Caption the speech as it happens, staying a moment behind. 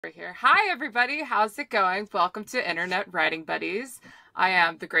Here. Hi, everybody. How's it going? Welcome to Internet Writing Buddies. I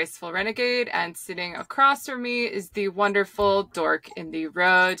am the Graceful Renegade, and sitting across from me is the wonderful Dork in the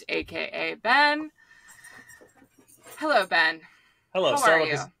Road, aka Ben. Hello, Ben. Hello. How are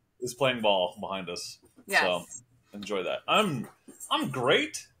you? Starbuck is playing ball behind us. Yes. So enjoy that. I'm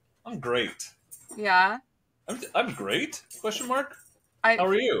great. I'm great. Yeah. I'm great? Question mark? How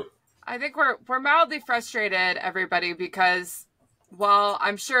are you? I think we're mildly frustrated, everybody, because while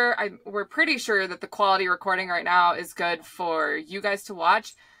we're pretty sure that the quality recording right now is good for you guys to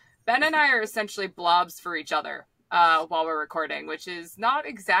watch, Ben and I are essentially blobs for each other while we're recording, which is not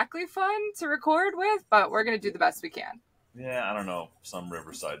exactly fun to record with, but we're going to do the best we can. Yeah, I don't know. Some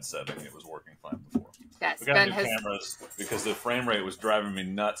Riverside setting, it was working fine before. Yes, we got new cameras because the frame rate was driving me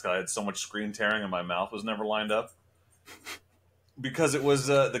nuts. I had so much screen tearing and my mouth was never lined up. Because it was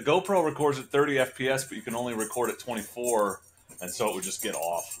the GoPro records at 30 FPS, but you can only record at 24. And so it would just get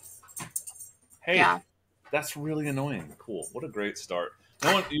off. Hey, yeah. That's really annoying. Cool. What a great start.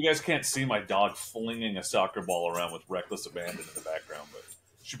 You guys can't see my dog flinging a soccer ball around with reckless abandon in the background, but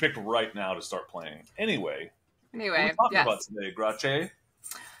she picked right now to start playing. Anyway, what are we talking about today, Grace?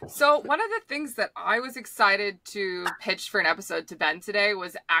 So one of the things that I was excited to pitch for an episode to Ben today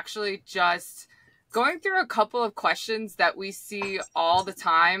was actually just going through a couple of questions that we see all the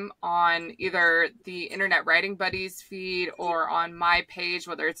time on either the Internet Writing Buddies feed or on my page,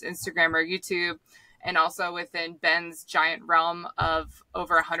 whether it's Instagram or YouTube, and also within Ben's giant realm of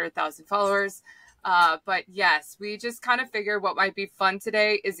over 100,000 followers. But yes, we just kind of figured what might be fun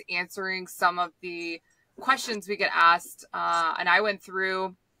today is answering some of the questions we get asked. And I went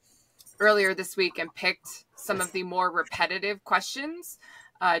through earlier this week and picked some of the more repetitive questions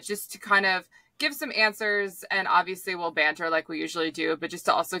just to kind of give some answers, and obviously we'll banter like we usually do, but just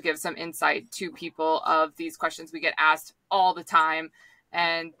to also give some insight to people of these questions we get asked all the time.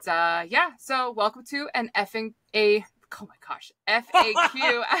 And so welcome to an FAQ episode.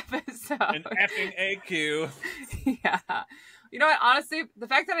 An effing AQ. Yeah. You know what? Honestly, the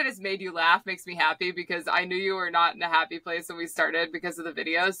fact that I just made you laugh makes me happy because I knew you were not in a happy place when we started because of the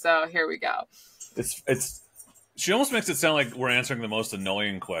video. So here we go. She almost makes it sound like we're answering the most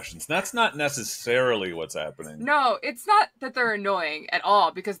annoying questions. That's not necessarily what's happening. No, it's not that they're annoying at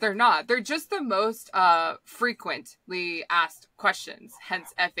all, because they're not. They're just the most frequently asked questions,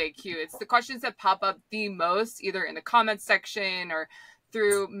 hence FAQ. It's the questions that pop up the most, either in the comments section or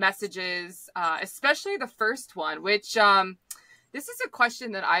through messages, especially the first one, which this is a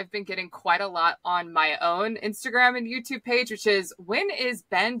question that I've been getting quite a lot on my own Instagram and YouTube page, which is, when is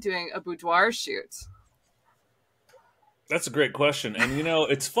Ben doing a boudoir shoot? That's a great question. And,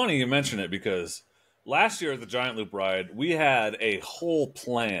 it's funny you mention it because last year at the Giant Loop Ride, we had a whole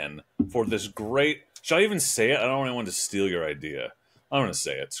plan for this great... Shall I even say it? I don't want anyone to steal your idea. I'm going to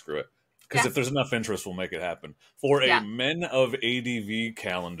say it. Screw it. Because if there's enough interest, we'll make it happen. For a Men of ADV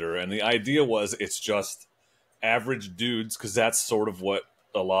calendar. And the idea was it's just average dudes, because that's sort of what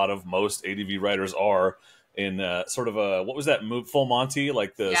a lot of most ADV writers are in sort of a... What was that move? Full Monty?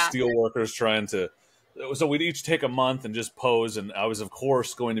 Like the steel workers trying to... So we'd each take a month and just pose, and I was, of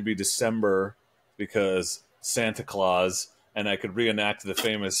course, going to be December because Santa Claus, and I could reenact the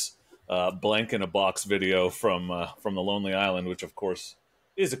famous blank in a box video from The Lonely Island, which, of course,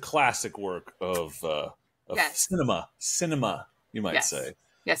 is a classic work of cinema, you might say.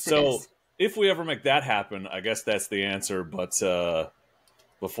 Yes, so it is. If we ever make that happen, I guess that's the answer, but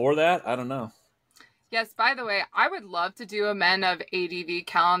before that, I don't know. Yes, by the way, I would love to do a Men of ADV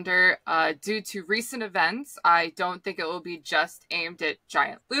calendar. Due to recent events, I don't think it will be just aimed at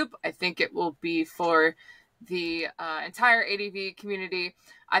Giant Loop. I think it will be for the entire ADV community.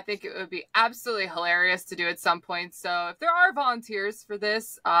 I think it would be absolutely hilarious to do at some point. So if there are volunteers for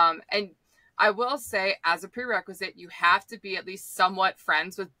this, and I will say as a prerequisite, you have to be at least somewhat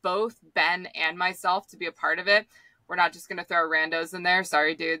friends with both Ben and myself to be a part of it. We're not just going to throw randos in there.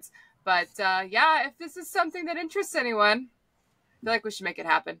 Sorry, dudes. But, if this is something that interests anyone, I feel like we should make it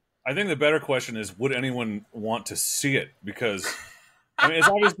happen. I think the better question is, would anyone want to see it? Because, it's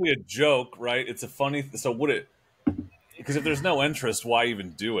obviously a joke, right? It's a funny... So would it... Because if there's no interest, why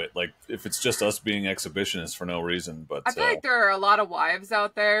even do it? Like, if it's just us being exhibitionists for no reason, but... I feel like there are a lot of wives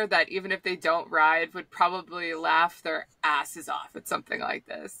out there that, even if they don't ride, would probably laugh their asses off at something like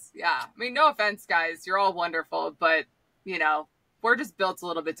this. Yeah. No offense, guys. You're all wonderful, but, we're just built a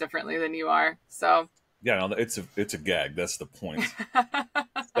little bit differently than you are, so... Yeah, no, it's a gag. That's the point.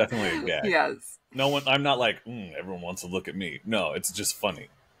 It's definitely a gag. Yes. No one... I'm not like, everyone wants to look at me. No, it's just funny.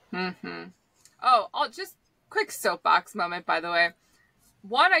 Mm-hmm. Oh, I'll just... Quick soapbox moment, by the way.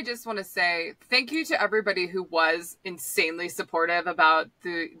 one, I just want to say thank you to everybody who was insanely supportive about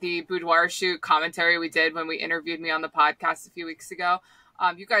the Boudoir shoot commentary we did when we interviewed me on the podcast a few weeks ago.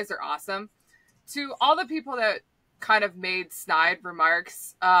 You guys are awesome. To all the people that kind of made snide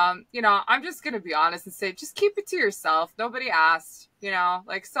remarks, you know, I'm just going to be honest and say, just keep it to yourself. Nobody asked, you know,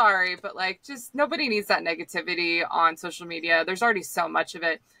 like, sorry, but like, just nobody needs that negativity on social media. There's already so much of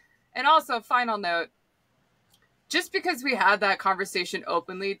it. And also, final note, just because we had that conversation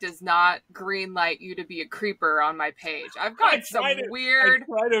openly does not green light you to be a creeper on my page. I've got some weird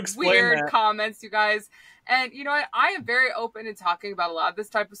comments, you guys. And you know what? I am very open in talking about a lot of this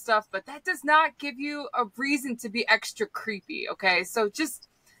type of stuff, but that does not give you a reason to be extra creepy, okay? So just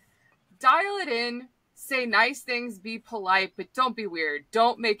dial it in, say nice things, be polite, but don't be weird.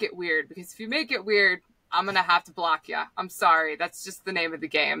 Don't make it weird, because if you make it weird, I'm going to have to block you. I'm sorry. That's just the name of the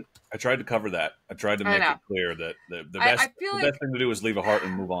game. I tried to cover that. I tried to make it clear that the best thing to do is leave a heart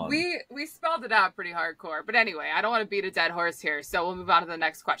and move on. We spelled it out pretty hardcore. But anyway, I don't want to beat a dead horse here, so we'll move on to the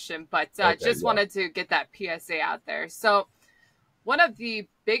next question. But wanted to get that PSA out there. So one of the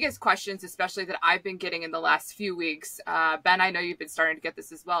biggest questions, especially that I've been getting in the last few weeks, Ben, I know you've been starting to get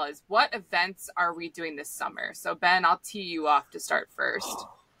this as well, is what events are we doing this summer? So Ben, I'll tee you off to start first.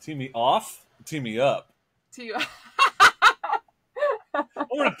 Tee me off? Tee me up. I'm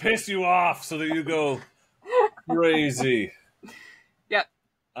gonna piss you off so that you go crazy. Yep,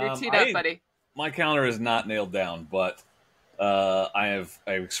 you're teed up, buddy. My calendar is not nailed down, but I've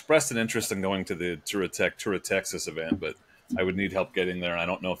expressed an interest in going to the Tour of Texas event, but I would need help getting there, and I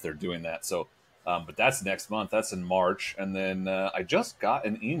don't know if they're doing that. So, but that's next month. That's in March, and then I just got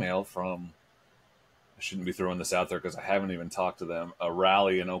an email from. I shouldn't be throwing this out there because I haven't even talked to them. A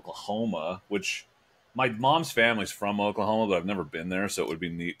rally in Oklahoma, which. My mom's family's from Oklahoma, but I've never been there, so it would be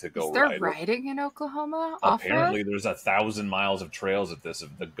neat to go ride. Is there riding in Oklahoma? Apparently, there's 1,000 miles of trails at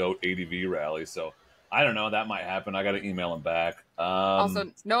the GOAT ADV rally, so I don't know. That might happen. I got to email them back. Also,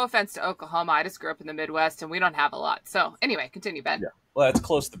 no offense to Oklahoma. I just grew up in the Midwest, and we don't have a lot. So anyway, continue, Ben. Yeah. Well, it's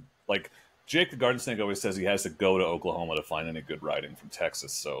close to, like, Jake the Garden Snake always says he has to go to Oklahoma to find any good riding from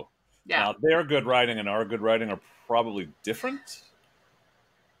Texas. So yeah. Now, their good riding and our good riding are probably different.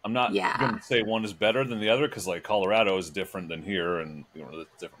 I'm not going to say one is better than the other because, like, Colorado is different than here, and you know it's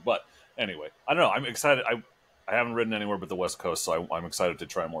different. But anyway, I don't know. I'm excited. I haven't ridden anywhere but the West Coast, so I'm excited to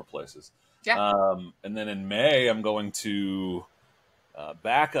try more places. Yeah. And then in May, I'm going to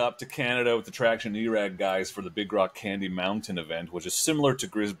back up to Canada with the Traction E-Rag guys for the Big Rock Candy Mountain event, which is similar to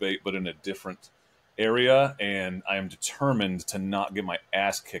Grisbait but in a different area. And I am determined to not get my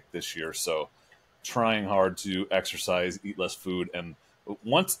ass kicked this year. So, trying hard to exercise, eat less food, and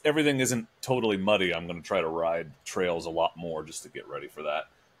once everything isn't totally muddy, I'm going to try to ride trails a lot more just to get ready for that.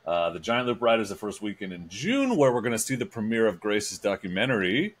 The Giant Loop Ride is the first weekend in June where we're going to see the premiere of Grace's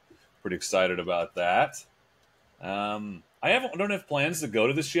documentary. Pretty excited about that. I don't have plans to go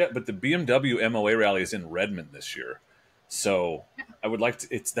to this yet, but the BMW MOA rally is in Redmond this year. So I would like to,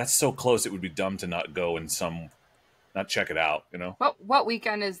 that's so close. It would be dumb to not go and not check it out, you know? What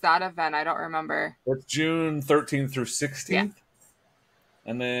weekend is that event? I don't remember. It's June 13th through 16th. Yeah.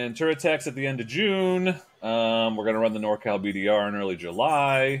 And then Tour of Tex at the end of June. We're going to run the NorCal BDR in early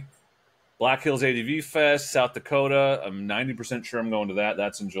July. Black Hills ADV Fest, South Dakota. I'm 90% sure I'm going to that.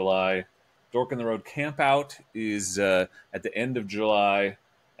 That's in July. Dork in the Road Camp Out is at the end of July.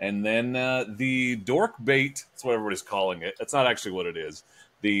 And then the Dork Bait, that's what everybody's calling it. That's not actually what it is.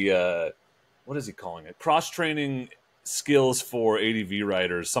 The, what is he calling it? Cross-training skills for ADV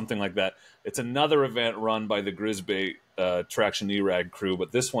riders, something like that. It's another event run by the Grisbait Traction E-Rag crew,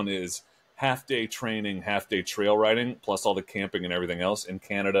 but this one is half-day training, half-day trail riding, plus all the camping and everything else in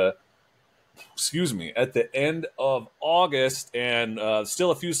Canada. At the end of August, and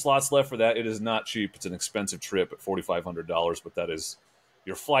still a few slots left for that. It is not cheap. It's an expensive trip at $4,500, but that is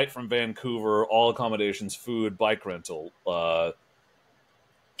your flight from Vancouver, all accommodations, food, bike rental,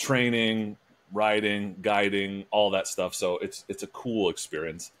 training, riding, guiding, all that stuff. So it's a cool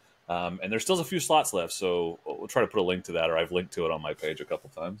experience. And there's still a few slots left, so we'll try to put a link to that, or I've linked to it on my page a couple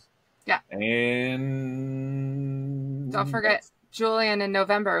times. Yeah. And don't forget Julian in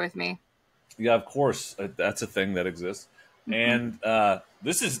November with me. Yeah, of course. That's a thing that exists. Mm-hmm. And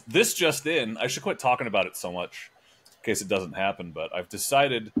this just in. I should quit talking about it so much in case it doesn't happen, but I've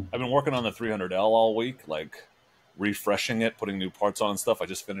decided, I've been working on the 300L all week, like refreshing it, putting new parts on and stuff. I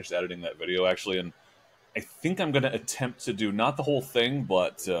just finished editing that video, actually, and I think I'm going to attempt to do not the whole thing,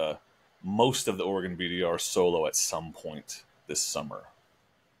 but most of the Oregon BDR solo at some point this summer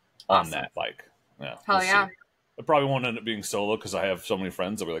on that bike. Yeah, Hell yeah. See. I probably won't end up being solo because I have so many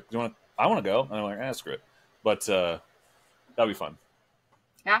friends that were like, I want to go. And I'm like, screw it. But that'll be fun.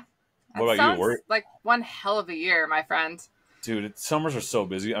 Yeah. What That about you? sounds like one hell of a year, my friend. Dude, summers are so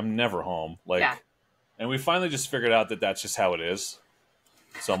busy. I'm never home. Yeah. And we finally just figured out that that's just how it is.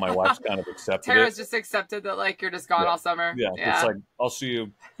 So my wife's kind of accepted it. Tara's just accepted that, like, you're just gone all summer. Yeah, Yeah. it's like, I'll see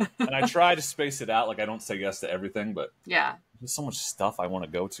you. And I try to space it out. Like, I don't say yes to everything, but yeah. there's so much stuff I want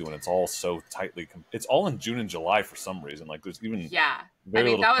to go to, and it's all so tightly. It's all in June and July for some reason. Like, there's even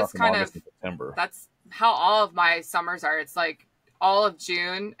very little that was stuff in kind August of, and September. that's how all of my summers are. It's like all of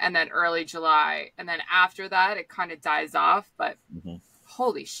June and then early July. And then after that, it kind of dies off. But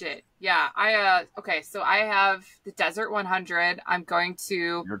holy shit. Yeah. Okay. So I have the Desert 100. I'm going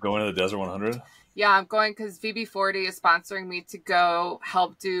to. You're going to the Desert 100? Yeah, I'm going because VB40 is sponsoring me to go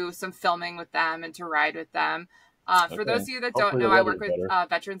help do some filming with them and to ride with them. For those of you that don't know, I work with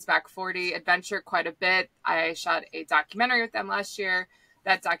Veterans Back 40 Adventure quite a bit. I shot a documentary with them last year.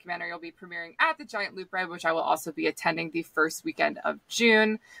 That documentary will be premiering at the Giant Loop Ride, which I will also be attending the first weekend of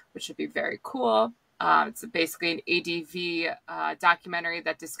June, which should be very cool. It's basically an ADV documentary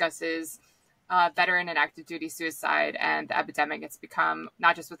that discusses veteran and active duty suicide and the epidemic it's become,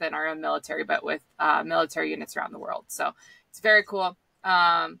 not just within our own military, but with military units around the world. So it's very cool.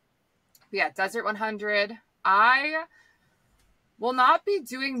 Yeah, Desert 100. I will not be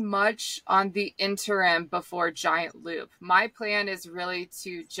doing much on the interim before Giant Loop. My plan is really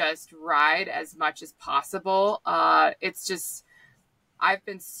to just ride as much as possible. It's just, I've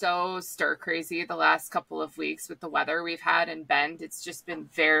been so stir crazy the last couple of weeks with the weather we've had in Bend. It's just been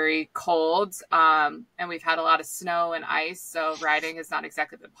very cold, and we've had a lot of snow and ice, so riding has not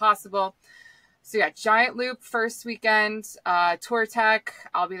exactly been possible. So yeah, Giant Loop first weekend, Tour Tech,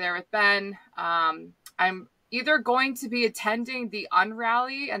 I'll be there with Ben. I'm either going to be attending the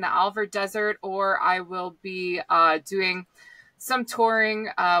Unrally in the Alvar Desert, or I will be doing some touring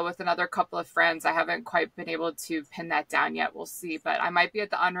with another couple of friends. I haven't quite been able to pin that down yet. We'll see, but I might be at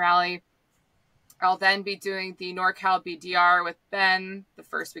the Unrally. I'll then be doing the NorCal BDR with Ben the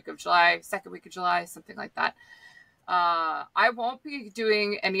first week of July, second week of July, something like that. I won't be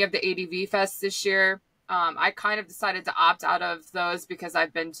doing any of the ADV fests this year. I kind of decided to opt out of those because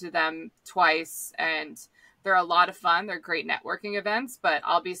I've been to them twice and they're a lot of fun. They're great networking events, but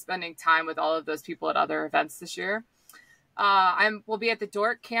I'll be spending time with all of those people at other events this year. We'll be at the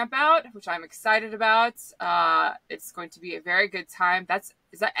Dork campout, which I'm excited about. It's going to be a very good time.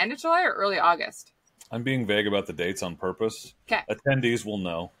 Is that end of July or early August? I'm being vague about the dates on purpose. Okay. Attendees will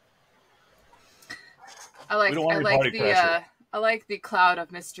know. I like the cloud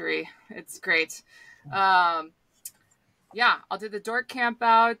of mystery. It's great. Yeah, I'll do the Dork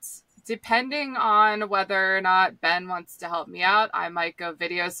campout. Depending on whether or not Ben wants to help me out, I might go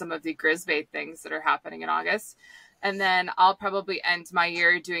video some of the Grisbait things that are happening in August. And then I'll probably end my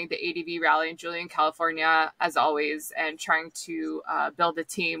year doing the ADV rally in Julian, California, as always, and trying to build a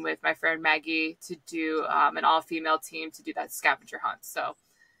team with my friend Maggie to do an all-female team to do that scavenger hunt. So,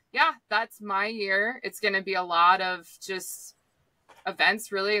 yeah, that's my year. It's going to be a lot of just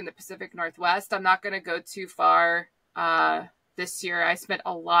events, really, in the Pacific Northwest. I'm not going to go too far this year. I spent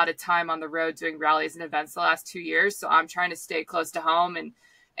a lot of time on the road doing rallies and events the last 2 years, so I'm trying to stay close to home and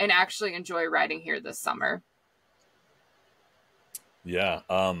actually enjoy riding here this summer. Yeah.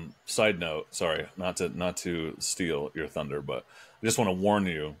 Side note, sorry, not to steal your thunder, but I just want to warn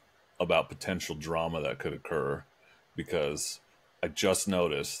you about potential drama that could occur because I just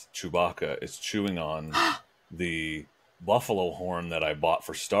noticed Chewbacca is chewing on the buffalo horn that I bought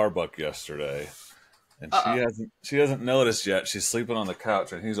for Starbucks yesterday. And she hasn't noticed yet. She's sleeping on the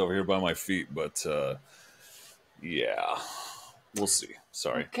couch and he's over here by my feet, but yeah. We'll see.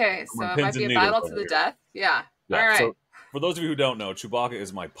 Sorry. Okay, so it might be a battle to the death. Yeah. All right. So, for those of you who don't know, Chewbacca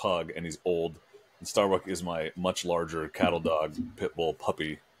is my pug, and he's old. And Starbuck is my much larger cattle dog, pit bull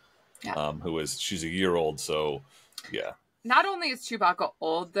puppy, she's a year old, so yeah. Not only is Chewbacca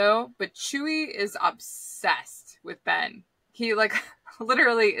old, though, but Chewie is obsessed with Ben. He,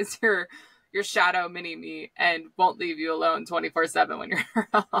 literally is your shadow mini-me and won't leave you alone 24/7 when you're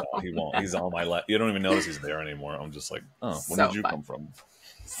around. No, he won't. He's on my lap. You don't even notice he's there anymore. I'm just like, oh, where did you come from?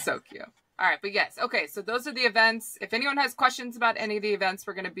 So cute. All right, but yes, okay, so those are the events. If anyone has questions about any of the events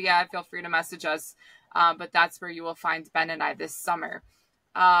we're going to be at, feel free to message us. But that's where you will find Ben and I this summer.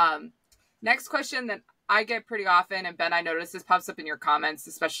 Next question that I get pretty often, and Ben, I notice this pops up in your comments,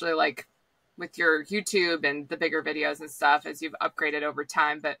 especially with your YouTube and the bigger videos and stuff as you've upgraded over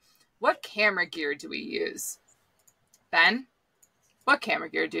time. But what camera gear do we use? Ben? What camera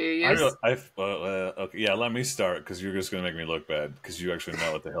gear do you use? Okay, yeah, let me start because you're just going to make me look bad because you actually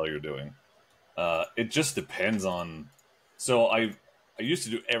know what the hell you're doing. It just depends on. So I used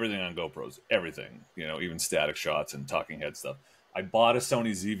to do everything on GoPros, everything, even static shots and talking head stuff. I bought a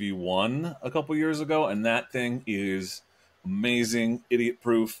Sony ZV-1 a couple years ago, and that thing is amazing,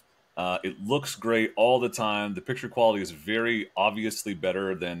 idiot-proof. It looks great all the time. The picture quality is very obviously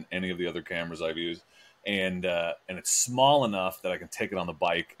better than any of the other cameras I've used, and it's small enough that I can take it on the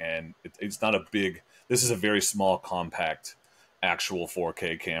bike, and it's not a big. This is a very small, compact, actual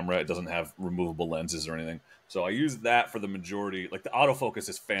 4K camera. It doesn't have removable lenses or anything. So I use that for the majority. Like the autofocus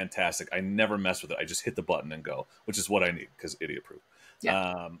is fantastic. I never mess with it. I just hit the button and go, which is what I need because idiot proof.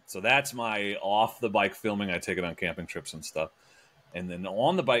 Yeah. So that's my off the bike filming. I take it on camping trips and stuff. And then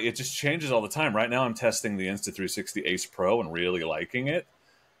on the bike, it just changes all the time. Right now I'm testing the Insta360 Ace Pro and really liking it.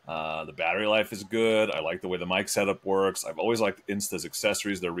 The battery life is good. I like the way the mic setup works. I've always liked Insta's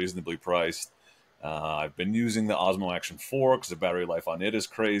accessories. They're reasonably priced. I've been using the Osmo Action 4 because the battery life on it is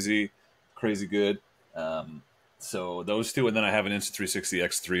crazy good. So those two, and then I have an Insta360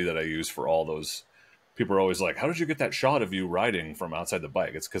 X3 that I use for all those. People are always like, how did you get that shot of you riding from outside the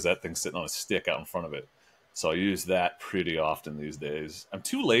bike? It's because that thing's sitting on a stick out in front of it. So I use that pretty often these days. I'm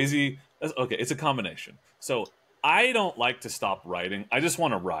too lazy. Okay, it's a combination. So I don't like to stop riding. I just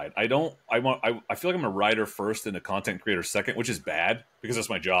want to ride. I feel like I'm a rider first and a content creator second, which is bad because that's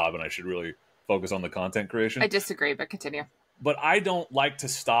my job and I should really focus on the content creation. I disagree, but continue. But I don't like to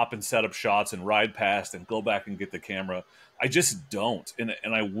stop and set up shots and ride past and go back and get the camera. I just don't. And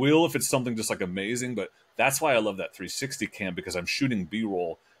I will if it's something just like amazing, but that's why I love that 360 cam because I'm shooting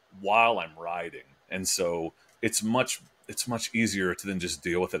B-roll while I'm riding. And so it's much easier to then just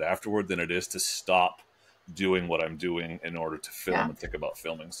deal with it afterward than it is to stop doing what I'm doing in order to film and think about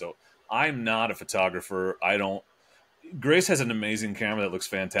filming. So I'm not a photographer. Grace has an amazing camera that looks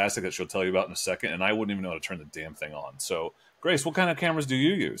fantastic that she'll tell you about in a second, and I wouldn't even know how to turn the damn thing on. So, Grace, what kind of cameras do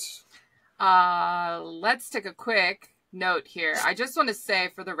you use? Let's take a quick note here. I just want to say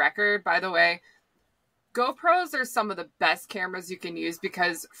for the record, by the way, GoPros are some of the best cameras you can use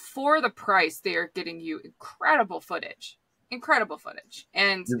because for the price, they are getting you incredible footage. Incredible footage.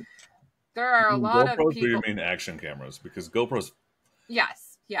 And there are a lot of people... GoPros, do you mean action cameras? Because GoPros... Yes.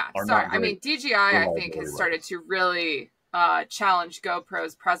 Yeah, sorry. I mean, DJI, I think, has started to really challenge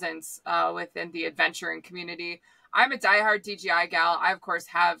GoPro's presence within the adventuring community. I'm a diehard DJI gal. I, of course,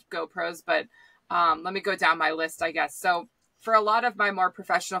 have GoPros, but let me go down my list, I guess. So for a lot of my more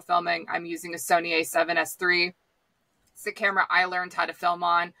professional filming, I'm using a Sony A7S III. It's the camera I learned how to film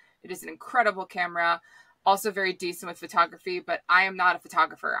on. It is an incredible camera. Also very decent with photography, but I am not a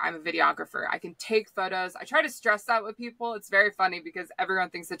photographer. I'm a videographer. I can take photos. I try to stress that with people. It's very funny because everyone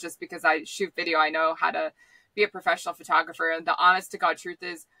thinks that just because I shoot video, I know how to be a professional photographer. And the honest to God truth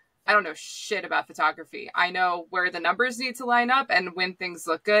is I don't know shit about photography. I know where the numbers need to line up and when things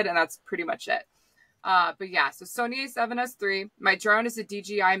look good. And that's pretty much it. But yeah, so Sony A7S III. My drone is a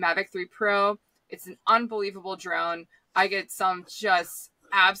DJI Mavic 3 Pro. It's an unbelievable drone. I get some just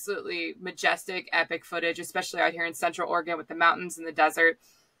absolutely majestic, epic footage, especially out here in Central Oregon with the mountains and the desert.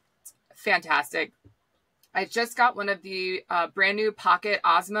 It's fantastic. I just got one of the brand new Pocket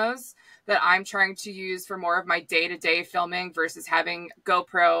Osmos that I'm trying to use for more of my day-to-day filming versus having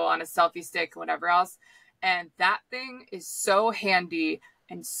GoPro on a selfie stick, whatever else. And that thing is so handy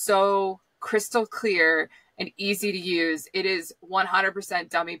and so crystal clear and easy to use. It is 100%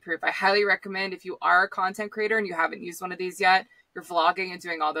 dummy proof. I highly recommend if you are a content creator and you haven't used one of these yet, you're vlogging and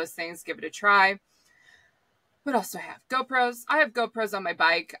doing all those things, give it a try. What else do I have? GoPros. I have GoPros on my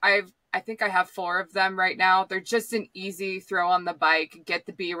bike. I think I have 4 of them right now. They're just an easy throw on the bike, get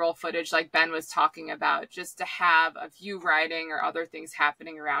the B-roll footage like Ben was talking about, just to have of you riding or other things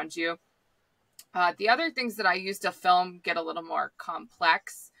happening around you. The other things that I use to film get a little more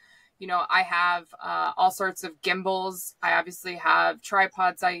complex. You know, I have all sorts of gimbals. I obviously have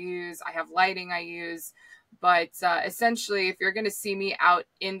tripods I use. I have lighting I use. But essentially, if you're going to see me out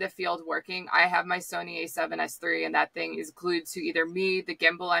in the field working, I have my Sony A7S III, and that thing is glued to either me, the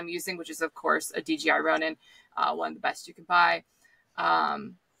gimbal I'm using, which is, of course, a DJI Ronin, one of the best you can buy,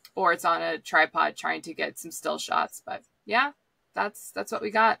 or it's on a tripod trying to get some still shots. But, yeah, that's what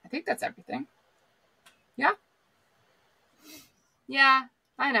we got. I think that's everything. Yeah. Yeah,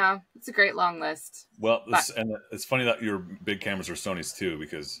 I know. It's a great long list. Well, and it's funny that your big cameras are Sony's, too,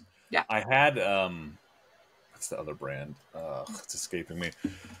 because I had... what's the other brand? It's escaping me.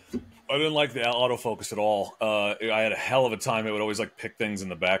 I didn't like the autofocus at all. I had a hell of a time. It would always like pick things in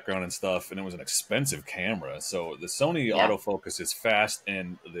the background and stuff, and it was an expensive camera. So the Sony autofocus is fast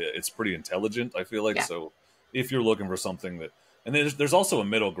and it's pretty intelligent, I feel like. Yeah. So if you're looking for something that... And there's also a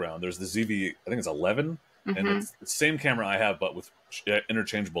middle ground. There's the ZV, I think it's 11. and it's the same camera I have, but with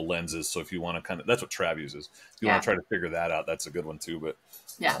interchangeable lenses. So if you want to kind of, that's what Trav uses. If you want to try to figure that out, that's a good one too. But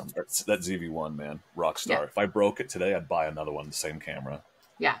that ZV-1, man, rock star. If I broke it today, I'd buy another one, the same camera.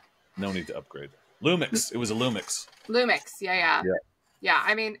 Yeah. No need to upgrade. Lumix. It was a Lumix. Lumix. Yeah.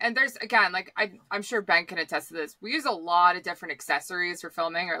 I mean, and there's, again, like, I'm sure Ben can attest to this. We use a lot of different accessories for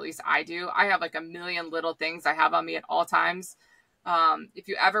filming, or at least I do. I have like a million little things I have on me at all times. If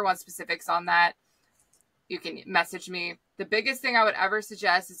you ever want specifics on that, you can message me. The biggest thing I would ever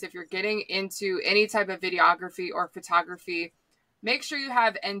suggest is if you're getting into any type of videography or photography, make sure you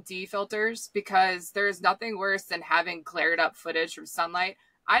have ND filters, because there is nothing worse than having glared up footage from sunlight.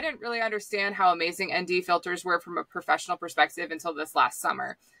 I didn't really understand how amazing ND filters were from a professional perspective until this last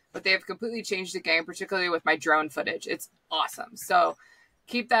summer, but they have completely changed the game, particularly with my drone footage. It's awesome. So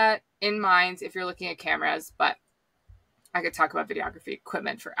keep that in mind if you're looking at cameras, but I could talk about videography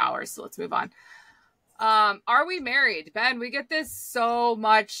equipment for hours. So let's move on. Are we married? Ben, we get this so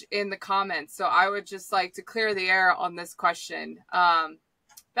much in the comments. So I would just like to clear the air on this question.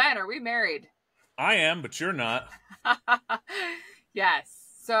 Ben, are we married? I am, but you're not. Yes.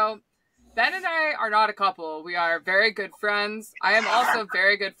 So Ben and I are not a couple. We are very good friends. I am also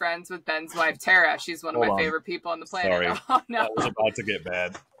very good friends with Ben's wife, Tara. She's one of my favorite people on the planet. Sorry. Oh, no. That was about to get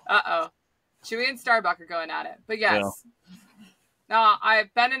bad. Uh-oh. Chewy and Starbuck are going at it. But yes. No,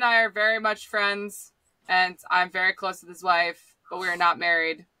 Ben and I are very much friends, and I'm very close with his wife, but we are not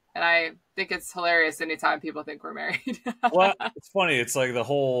married. And I think it's hilarious anytime people think we're married. Well, it's funny. It's like the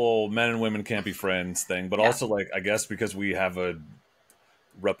whole men and women can't be friends thing, but also, like, I guess because we have a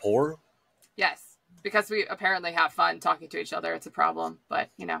rapport. Yes, because we apparently have fun talking to each other. It's a problem, but,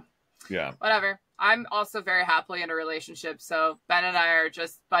 you know. Yeah. Whatever. I'm also very happily in a relationship, so Ben and I are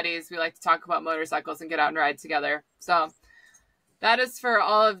just buddies. We like to talk about motorcycles and get out and ride together. So that is for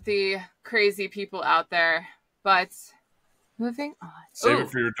all of the crazy people out there. But moving on. Save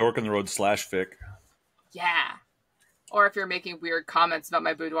it for your Dork on the Road /fic. Yeah. Or if you're making weird comments about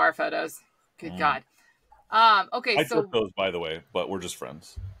my boudoir photos. Good God. Okay, I so took those, by the way, but we're just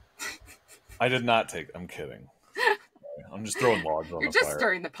friends. I did not take. I'm kidding. I'm just throwing logs on the you're just fire.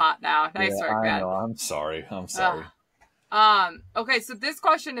 Stirring the pot now. Nice work, man. I'm sorry. I'm sorry. Okay, so this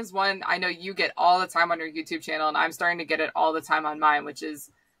question is one I know you get all the time on your YouTube channel, and I'm starting to get it all the time on mine, which is,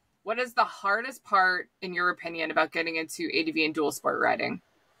 what is the hardest part, in your opinion, about getting into ADV and dual sport riding?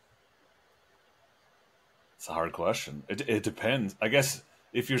 It's a hard question. It depends. I guess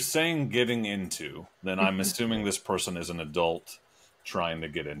if you're saying getting into, then I'm assuming this person is an adult trying to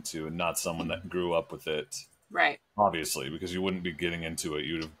get into and not someone that grew up with it. Right. Obviously, because you wouldn't be getting into it.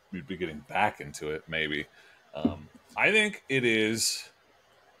 You'd be getting back into it, maybe. I think it is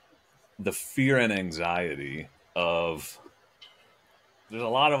the fear and anxiety of, there's a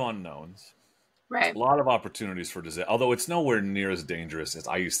lot of unknowns. Right. A lot of opportunities for disaster, although it's nowhere near as dangerous as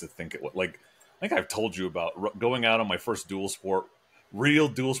I used to think it was. Like, I think I've told you about going out on my first real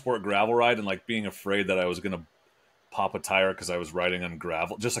dual sport gravel ride, and like being afraid that I was going to pop a tire because I was riding on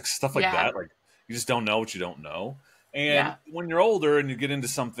gravel, just like stuff like that. Like, you just don't know what you don't know. And when you're older and you get into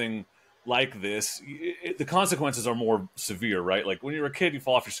something like this, the consequences are more severe, right? Like when you're a kid, you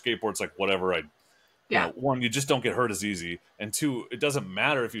fall off your skateboard, it's like, whatever, you know, one, you just don't get hurt as easy. And two, it doesn't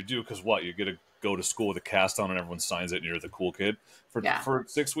matter if you do, because you get to go to school with a cast on and everyone signs it and you're the cool kid for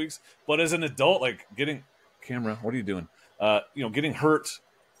 6 weeks. But as an adult, like camera, what are you doing? Getting hurt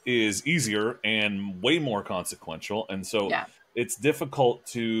is easier and way more consequential. And so it's difficult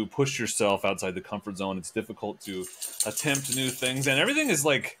to push yourself outside the comfort zone. It's difficult to attempt new things. And everything is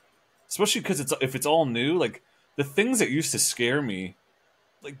like, especially because if it's all new, like the things that used to scare me,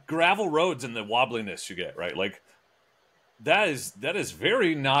 like gravel roads and the wobbliness you get, right? Like that is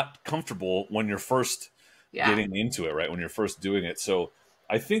very not comfortable when you're first getting into it, right? When you're first doing it. So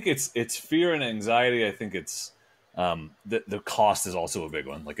I think it's fear and anxiety. I think it's the cost is also a big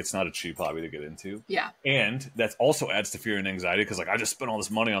one. Like, it's not a cheap hobby to get into. Yeah. And that also adds to fear and anxiety, because like, I just spent all this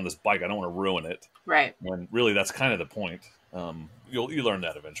money on this bike, I don't want to ruin it. Right. When really that's kind of the point. You learn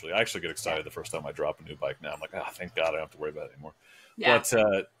that eventually. I actually get excited the first time I drop a new bike now. I'm like, thank God I don't have to worry about it anymore. Yeah.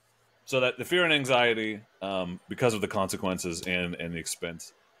 But so that the fear and anxiety, because of the consequences and the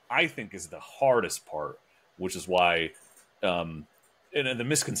expense, I think is the hardest part, which is why and the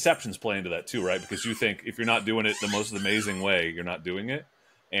misconceptions play into that too, right? Because you think if you're not doing it the most amazing way, you're not doing it.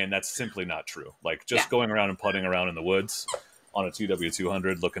 And that's simply not true. Like, just going around and putting around in the woods on a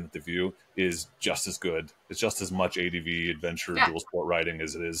TW200, looking at the view, is just as good. It's just as much ADV adventure dual sport riding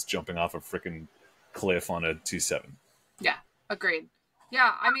as it is jumping off a freaking cliff on a T7. Yeah, agreed.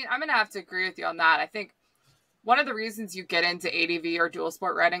 Yeah, I mean, I'm going to have to agree with you on that. I think one of the reasons you get into ADV or dual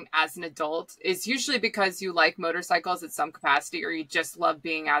sport riding as an adult is usually because you like motorcycles at some capacity, or you just love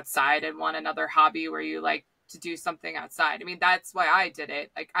being outside and want another hobby where you like to do something outside. I mean, that's why I did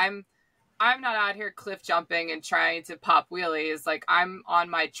it. Like, I'm not out here cliff jumping and trying to pop wheelies. Like, I'm on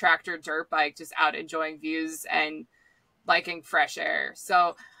my tractor dirt bike, just out enjoying views and liking fresh air.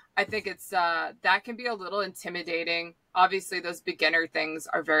 So I think it's, that can be a little intimidating. Obviously those beginner things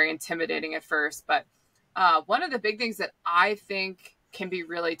are very intimidating at first, but one of the big things that I think can be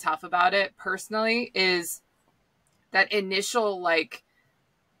really tough about it personally is that initial, like,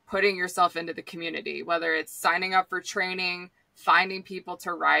 putting yourself into the community, whether it's signing up for training, finding people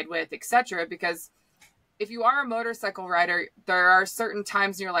to ride with, etc. Because if you are a motorcycle rider, there are certain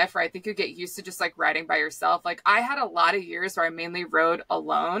times in your life where I think you get used to just like riding by yourself. Like, I had a lot of years where I mainly rode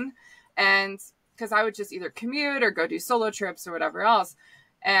alone, and because I would just either commute or go do solo trips or whatever else.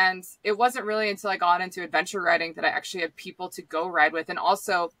 And it wasn't really until I got into adventure riding that I actually had people to go ride with, and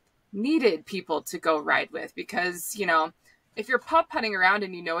also needed people to go ride with, because, you know, if you're putt putting around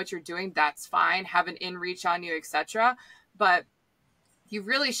and you know what you're doing, that's fine. Have an in reach on you, etc. But you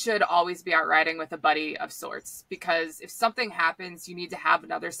really should always be out riding with a buddy of sorts, because if something happens, you need to have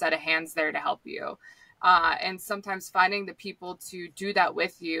another set of hands there to help you. And sometimes finding the people to do that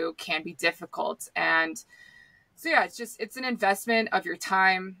with you can be difficult. And so, yeah, it's an investment of your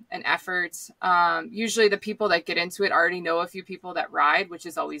time and effort. Usually the people that get into it already know a few people that ride, which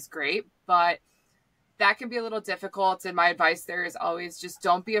is always great, but that can be a little difficult. And my advice there is always just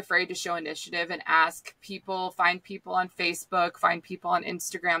don't be afraid to show initiative and ask people, find people on Facebook, find people on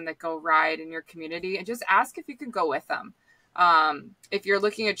Instagram that go ride in your community, and just ask if you can go with them. If you're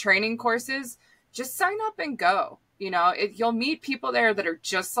looking at training courses, just sign up and go. You know, you'll meet people there that are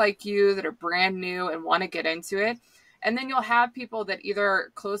just like you, that are brand new and want to get into it. And then you'll have people that either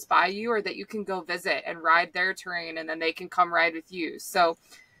are close by you or that you can go visit and ride their terrain, and then they can come ride with you. So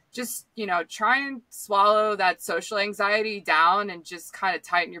just, you know, try and swallow that social anxiety down and just kind of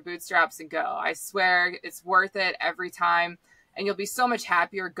tighten your bootstraps and go. I swear it's worth it every time. And you'll be so much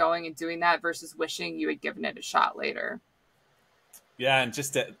happier going and doing that versus wishing you had given it a shot later. Yeah, and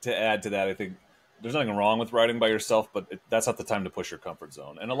just to add to that, I think there's nothing wrong with riding by yourself, but that's not the time to push your comfort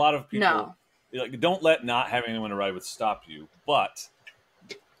zone. And a lot of people, like, don't let not having anyone to ride with stop you, but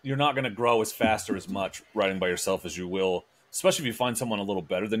you're not going to grow as fast or as much riding by yourself as you will, especially if you find someone a little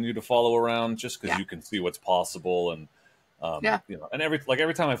better than you to follow around, just because you can see what's possible. And, you know, and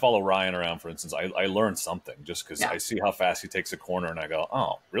every time I follow Ryan around, for instance, I learn something just because I see how fast he takes a corner and I go,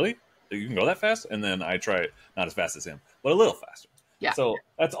 oh, really? You can go that fast? And then I try it, not as fast as him, but a little faster. Yeah. So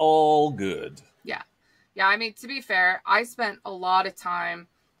that's all good. Yeah. Yeah. I mean, to be fair, I spent a lot of time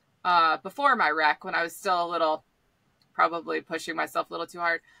before my wreck, when I was still a little, probably pushing myself a little too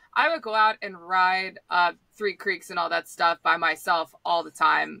hard. I would go out and ride Three Creeks and all that stuff by myself all the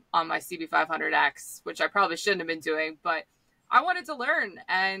time on my CB500X, which I probably shouldn't have been doing, but I wanted to learn,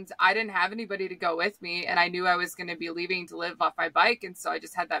 and I didn't have anybody to go with me, and I knew I was going to be leaving to live off my bike, and so I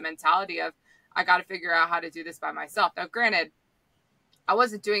just had that mentality of, I got to figure out how to do this by myself. Now, granted, I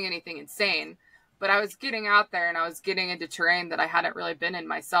wasn't doing anything insane, but I was getting out there and I was getting into terrain that I hadn't really been in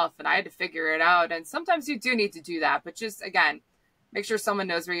myself, and I had to figure it out. And sometimes you do need to do that, but just, again, make sure someone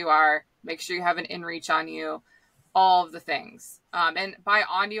knows where you are. Make sure you have an in-reach on you. All of the things. And by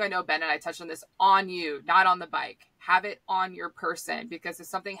on you, I know Ben and I touched on this. On you, not on the bike. Have it on your person, because if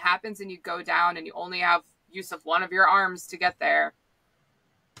something happens and you go down and you only have use of one of your arms to get there,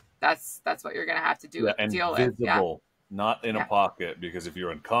 that's what you're going to have to do. And deal visible, with. not in a pocket, because if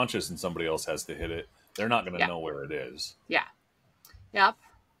you're unconscious and somebody else has to hit it, they're not going to know where it is. Yeah. Yep.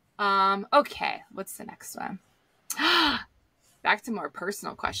 Okay. What's the next one? Back to more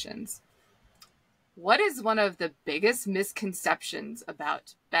personal questions. What is one of the biggest misconceptions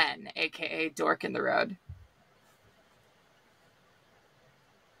about Ben, aka Dork in the Road?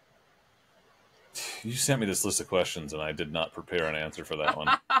 You sent me this list of questions, and I did not prepare an answer for that one.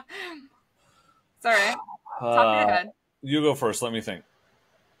 It's all right. Top of your head. You go first. Let me think.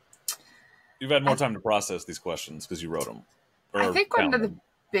 You've had more time to process these questions because you wrote them. I think one of the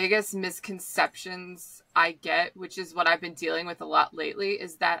biggest misconceptions I get, which is what I've been dealing with a lot lately,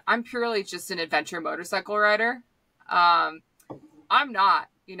 is that I'm purely just an adventure motorcycle rider. I'm not.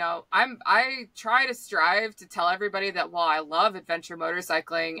 You know, I try to strive to tell everybody that while I love adventure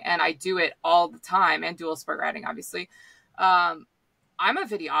motorcycling and I do it all the time, and dual sport riding, obviously, I'm a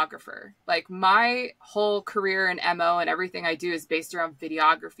videographer. Like, my whole career and MO and everything I do is based around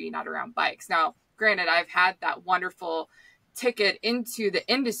videography, not around bikes. Now, granted, I've had that wonderful ticket into the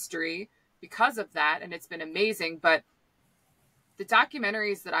industry because of that, and it's been amazing, but the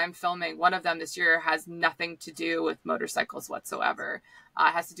documentaries that I'm filming, one of them this year has nothing to do with motorcycles whatsoever.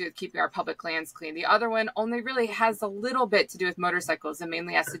 It has to do with keeping our public lands clean. The other one only really has a little bit to do with motorcycles and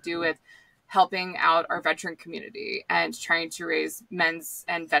mainly has to do with helping out our veteran community and trying to raise men's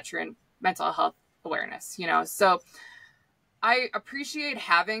and veteran mental health awareness, you know? So I appreciate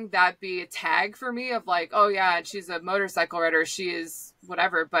having that be a tag for me of like, oh yeah, she's a motorcycle rider, she is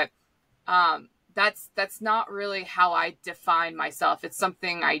whatever. But that's not really how I define myself. It's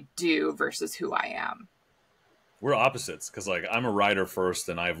something I do versus who I am. We're opposites because like I'm a rider first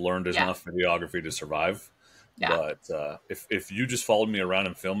and I've learned enough videography to survive. Yeah. But if you just followed me around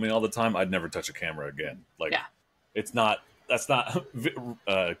and filmed me all the time, I'd never touch a camera again. Like that's not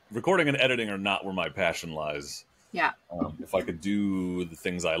recording and editing are not where my passion lies. Yeah. If I could do the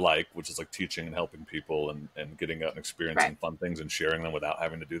things I like, which is like teaching and helping people and getting out and experiencing fun things and sharing them without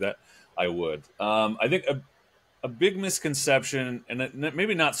having to do that, I would. I think a big misconception, and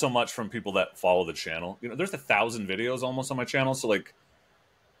maybe not so much from people that follow the channel. You know, there's 1,000 videos almost on my channel. So like,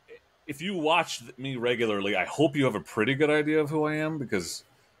 if you watch me regularly, I hope you have a pretty good idea of who I am because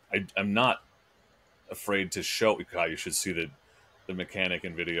I'm not afraid to show. God, you should see the mechanic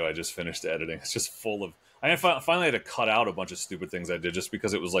in video I just finished editing. It's just full of. I finally had to cut out a bunch of stupid things I did just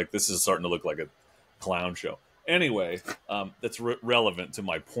because it was like, this is starting to look like a clown show. Anyway, that's relevant to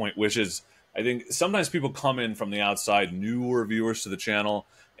my point, which is I think sometimes people come in from the outside, newer viewers to the channel,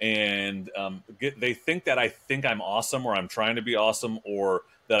 and they think that I think I'm awesome or I'm trying to be awesome or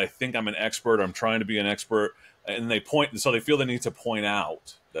that I think I'm an expert or I'm trying to be an expert. And they so they feel the need to point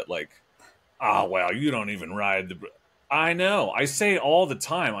out that like, well, you don't even ride the... I know. I say all the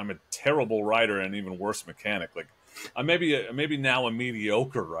time I'm a terrible rider and even worse mechanic. Like, I'm maybe now a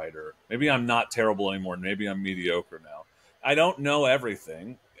mediocre rider. Maybe I'm not terrible anymore. Maybe I'm mediocre now. I don't know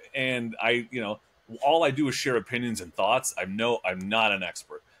everything, and all I do is share opinions and thoughts. I'm not an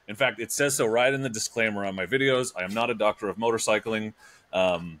expert. In fact, it says so right in the disclaimer on my videos. I am not a doctor of motorcycling.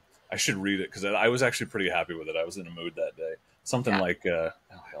 I should read it because I was actually pretty happy with it. I was in a mood that day. Something like, oh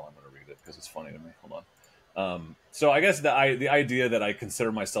hell, I'm going to read it because it's funny to me. Hold on. So I guess the idea that I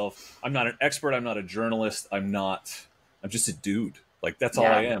consider myself, I'm not an expert, I'm not a journalist, I'm just a dude. Like that's all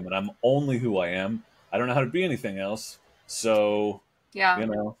I am, and I'm only who I am. I don't know how to be anything else. So you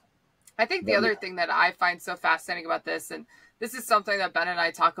know. I think the other thing that I find so fascinating about this, and this is something that Ben and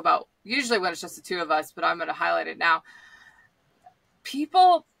I talk about usually when it's just the two of us, but I'm going to highlight it now.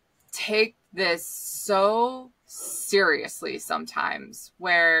 People take this so seriously sometimes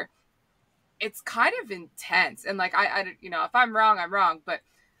where it's kind of intense. And like, I if I'm wrong, I'm wrong, but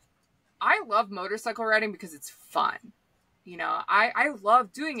I love motorcycle riding because it's fun. You know, I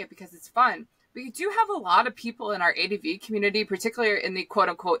love doing it because it's fun. But you do have a lot of people in our ADV community, particularly in the quote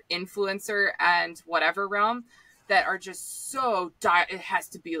unquote influencer and whatever realm, that are just so it has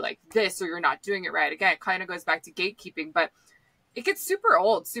to be like this or you're not doing it right. Again, it kind of goes back to gatekeeping, but it gets super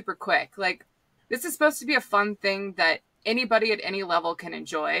old super quick. Like, this is supposed to be a fun thing that anybody at any level can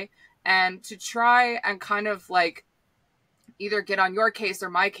enjoy. And to try and kind of like either get on your case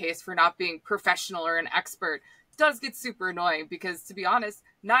or my case for not being professional or an expert does get super annoying because, to be honest,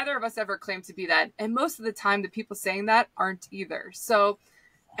 neither of us ever claim to be that. And most of the time, the people saying that aren't either. So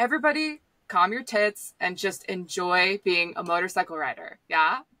everybody calm your tits and just enjoy being a motorcycle rider.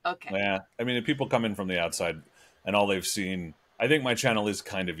 Yeah? Okay. Yeah. I mean, if people come in from the outside and all they've seen, I think my channel is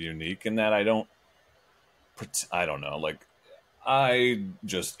kind of unique in that I don't know, like, I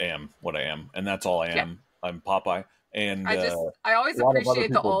just am what I am, and that's all I am. Yeah. I'm Popeye, and I always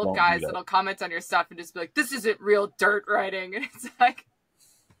appreciate the old guys that'll comment on your stuff and just be like, "This isn't real dirt riding," and it's like,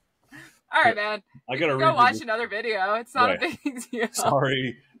 "All right, man, I gotta go watch another video. It's not a big deal."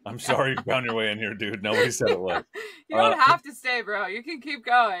 I'm sorry you found your way in here, dude. Nobody said it was. You don't have to stay, bro. You can keep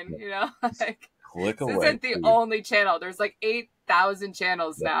going. You know, like click away. This isn't the only channel. There's like 8,000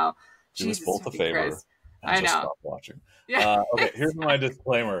 channels now. Do us both a favor. Christ. I know. Stop watching. Yeah. Okay, here's my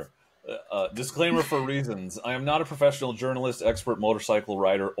disclaimer. Disclaimer for reasons. I am not a professional journalist, expert motorcycle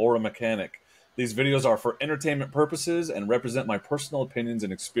rider, or a mechanic. These videos are for entertainment purposes and represent my personal opinions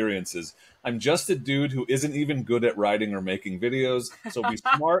and experiences. I'm just a dude who isn't even good at writing or making videos, so be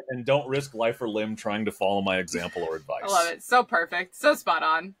smart and don't risk life or limb trying to follow my example or advice. I love it. So perfect. So spot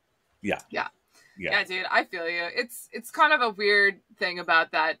on. Yeah, dude, I feel you. It's kind of a weird thing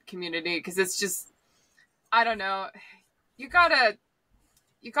about that community because it's just, I don't know. You gotta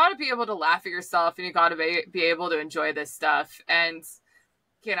be able to laugh at yourself, and you gotta be able to enjoy this stuff. And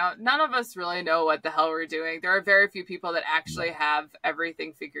you know, none of us really know what the hell we're doing. There are very few people that actually have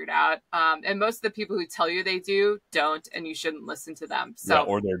everything figured out, and most of the people who tell you they do don't, and you shouldn't listen to them. So,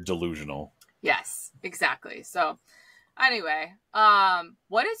 or they're delusional. Yes, exactly. So, Anyway,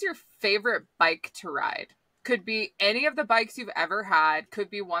 what is your favorite bike to ride? Could be any of the bikes you've ever had. Could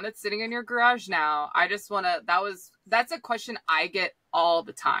be one that's sitting in your garage now. I just want to, that's a question I get all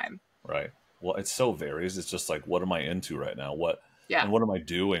the time. Right. Well, it so varies. It's just like, what am I into right now? Yeah. And what am I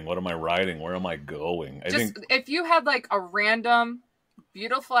doing? What am I riding? Where am I going? I think if you had like a random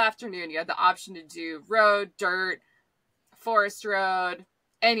beautiful afternoon, you had the option to do road, dirt, forest road,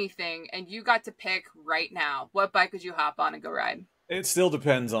 anything, and you got to pick right now, what bike would you hop on and go ride? it still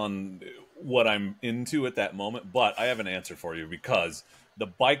depends on what I'm into at that moment, but I have an answer for you, because the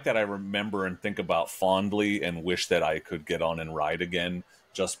bike that I remember and think about fondly and wish that I could get on and ride again,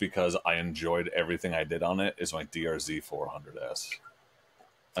 just because I enjoyed everything I did on it, is my DRZ400S.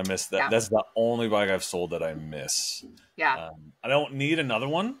 I miss that. Yeah. That's the only bike I've sold that I miss. Yeah. I don't need another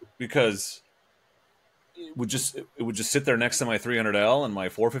one, because it would just sit there next to my 300L and my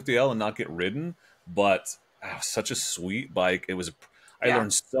 450L and not get ridden. But such a sweet bike. It was. I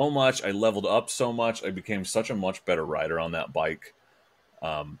learned so much. I leveled up so much. I became such a much better rider on that bike.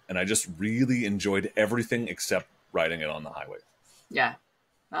 And I just really enjoyed everything except riding it on the highway. Yeah.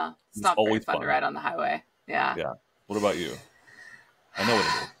 Well, it's not very fun to ride on the highway. Yeah. Yeah. What about you? I know what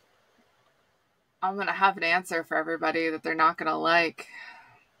it is. I'm going to have an answer for everybody that they're not going to like.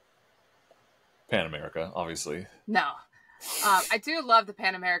 Pan America, obviously. No. I do love the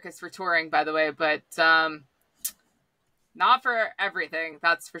Pan Americas for touring, by the way, but not for everything,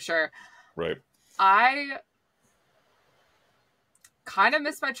 that's for sure. Right. I kind of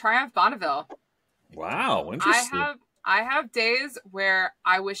miss my Triumph Bonneville. Wow, interesting. I have days where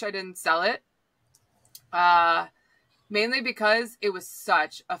I wish I didn't sell it. Mainly because it was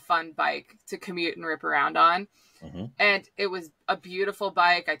such a fun bike to commute and rip around on. Mm-hmm. And it was a beautiful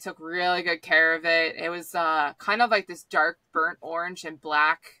bike. I took really good care of it. It was kind of like this dark burnt orange and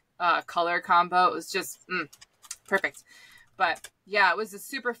black color combo. It was just perfect. But yeah, it was a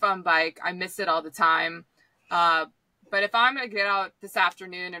super fun bike. I miss it all the time. But if I'm going to get out this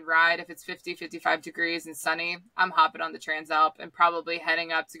afternoon and ride, if it's 50, 55 degrees and sunny, I'm hopping on the Transalp and probably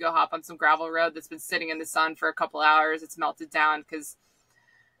heading up to go hop on some gravel road that's been sitting in the sun for a couple hours. It's melted down, because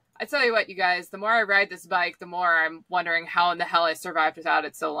I tell you what, you guys, the more I ride this bike, the more I'm wondering how in the hell I survived without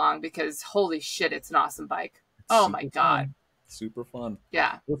it so long, because holy shit, it's an awesome bike. Oh my God. Super fun.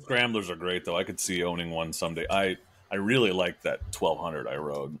 Yeah. The scramblers are great, though. I could see owning one someday. I really liked that 1200 I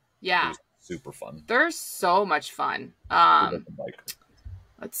rode. Yeah. Super fun. They're so much fun.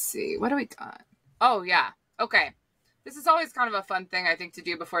 Let's see. What do we got? Oh, yeah. Okay. This is always kind of a fun thing, I think, to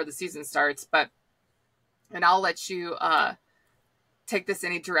do before the season starts, and I'll let you take this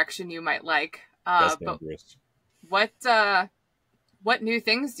any direction you might like. That's but dangerous. what new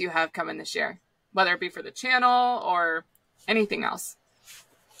things do you have coming this year? Whether it be for the channel or anything else.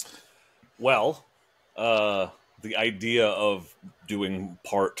 Well, the idea of doing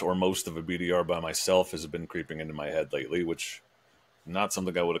part or most of a BDR by myself has been creeping into my head lately, which is not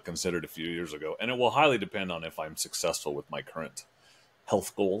something I would have considered a few years ago. And it will highly depend on if I'm successful with my current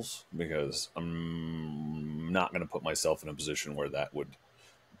health goals, because I'm not going to put myself in a position where that would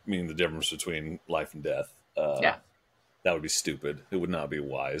mean the difference between life and death. That would be stupid. It would not be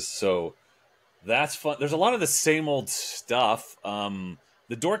wise. So that's fun. There's a lot of the same old stuff.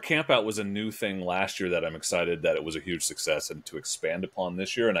 The Dork campout was a new thing last year that I'm excited that it was a huge success and to expand upon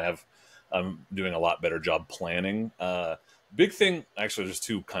this year. And I'm doing a lot better job planning. Big thing, actually, there's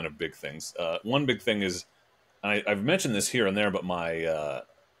two kind of big things. One big thing is, I've mentioned this here and there, but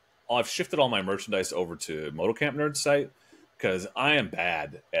I've shifted all my merchandise over to MotoCamp Nerd's site, because I am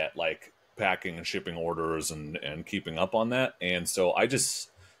bad at like packing and shipping orders and keeping up on that. And so I just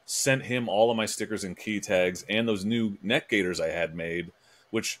sent him all of my stickers and key tags and those new neck gaiters I had made,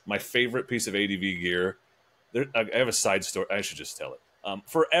 which my favorite piece of ADV gear. I have a side story. I should just tell it.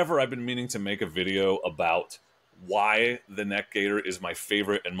 Forever, I've been meaning to make a video about why the neck gaiter is my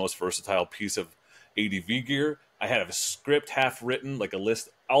favorite and most versatile piece of ADV gear. I had a script half written, like a list,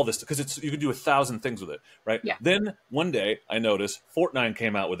 all this, because you can do 1,000 things with it, right? Yeah. Then one day I noticed Fortnite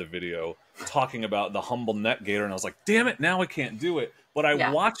came out with a video talking about the humble neck gaiter, and I was like, damn it, now I can't do it. But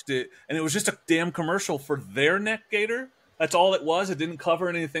I watched it, and it was just a damn commercial for their neck gaiter. That's all it was. It didn't cover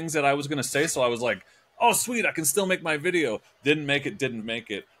any things that I was going to say, so I was like, oh, sweet, I can still make my video. Didn't make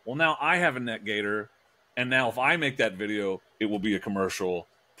it. Well, now I have a neck gaiter, and now if I make that video, it will be a commercial.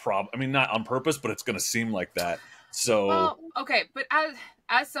 I mean, not on purpose, but it's going to seem like that. So, well, okay, but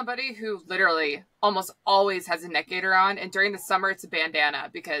as somebody who literally almost always has a neck gaiter on, and during the summer it's a bandana,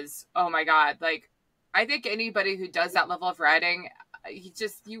 because oh my God, like I think anybody who does that level of riding,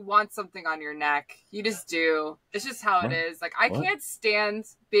 you want something on your neck. You just do. It's just how it is. Like I can't stand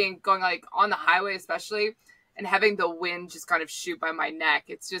going like on the highway, especially, and having the wind just kind of shoot by my neck.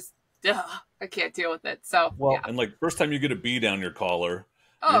 It's just, ugh, I can't deal with it. So, well, yeah. and like first time you get a bee down your collar,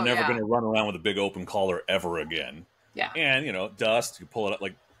 Oh, you're never yeah. going to run around with a big open collar ever again. Yeah. And, you know, dust, you pull it up,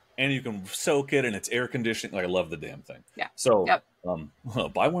 like, and you can soak it, and it's air conditioning. Like, I love the damn thing. Yeah. So, Yep.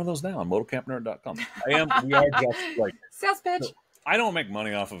 buy one of those now on motocampnerd.com. We are just like sales pitch. So I don't make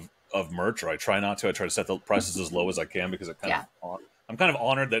money off of merch, or I try not to. I try to set the prices as low as I can because I'm kind of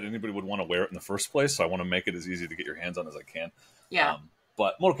honored that anybody would want to wear it in the first place. So I want to make it as easy to get your hands on as I can. Yeah.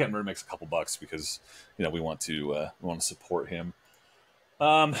 But Motocamp Nerd makes a couple bucks because, you know, we want to support him.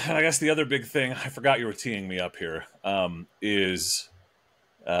 And I guess the other big thing, I forgot you were teeing me up here, is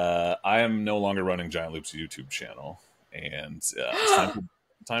I am no longer running Giant Loop's YouTube channel. And it's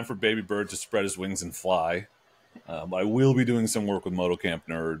time for Baby Bird to spread his wings and fly. I will be doing some work with Motocamp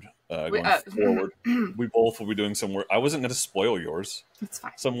Nerd going forward. We both will be doing some work. I wasn't going to spoil yours. It's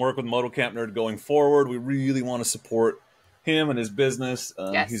fine. Some work with Motocamp Nerd going forward. We really want to support him and his business.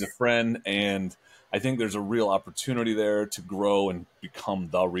 Yes. He's a friend, and I think there's a real opportunity there to grow and become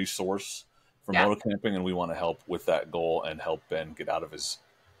the resource for motocamping, and we want to help with that goal and help Ben get out of his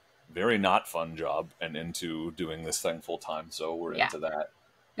very not fun job and into doing this thing full time. So we're into that.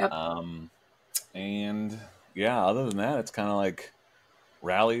 Yep. And yeah, other than that, it's kind of like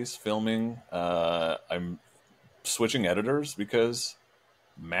rallies, filming. I'm switching editors because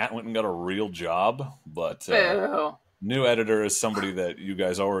Matt went and got a real job, but new editor is somebody that you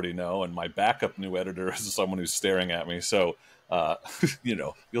guys already know, and my backup new editor is someone who's staring at me. So, you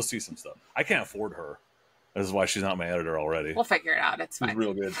know, you'll see some stuff. I can't afford her. This is why she's not my editor already. We'll figure it out. It's fine. She's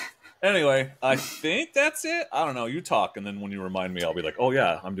real good. Anyway, I think that's it. I don't know. You talk, and then when you remind me, I'll be like, oh,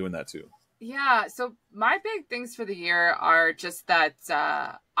 yeah, I'm doing that too. Yeah, so my big things for the year are just that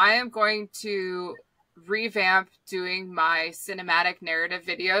I am going to revamp doing my cinematic narrative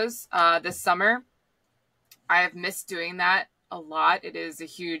videos this summer. I have missed doing that a lot. It is a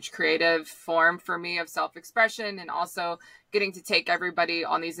huge creative form for me of self-expression, and also getting to take everybody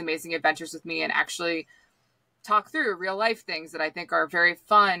on these amazing adventures with me and actually talk through real life things that I think are very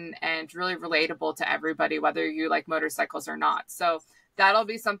fun and really relatable to everybody, whether you like motorcycles or not. So that'll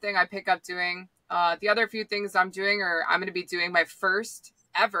be something I pick up doing. The other few things I'm doing are I'm going to be doing my first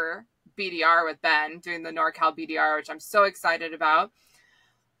ever BDR with Ben, doing the NorCal BDR, which I'm so excited about.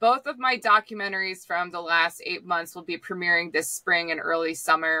 Both of my documentaries from the last 8 months will be premiering this spring and early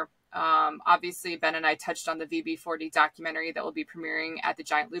summer. Obviously, Ben and I touched on the VB40 documentary that will be premiering at the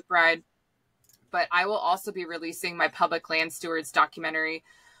Giant Loop Ride. But I will also be releasing my Public Land Stewards documentary,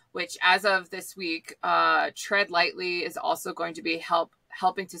 which as of this week, Tread Lightly is also going to be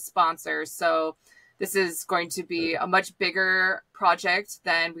helping to sponsor. So this is going to be a much bigger project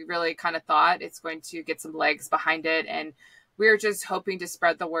than we really kind of thought. It's going to get some legs behind it. And we're just hoping to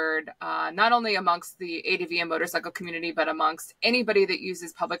spread the word, not only amongst the ADV and motorcycle community, but amongst anybody that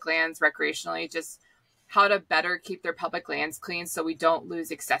uses public lands recreationally, just how to better keep their public lands clean so we don't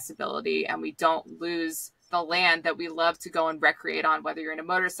lose accessibility and we don't lose the land that we love to go and recreate on, whether you're in a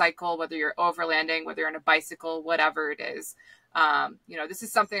motorcycle, whether you're overlanding, whether you're on a bicycle, whatever it is. You know, this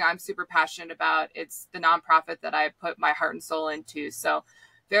is something I'm super passionate about. It's the nonprofit that I put my heart and soul into. So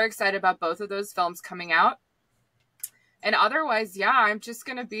very excited about both of those films coming out. And otherwise, yeah, I'm just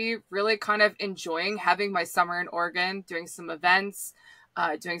going to be really kind of enjoying having my summer in Oregon, doing some events,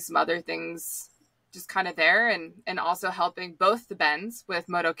 doing some other things just kind of there, and also helping both the Bens with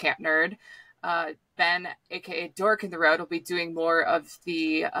Motocamp Nerd. Ben, aka Dork in the Road, will be doing more of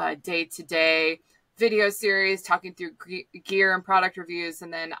the day-to-day video series, talking through gear and product reviews,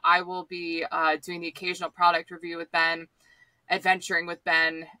 and then I will be doing the occasional product review with Ben, adventuring with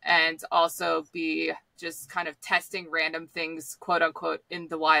Ben, and also be just kind of testing random things, quote unquote, in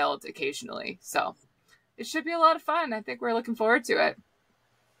the wild occasionally. So it should be a lot of fun. I think we're looking forward to it.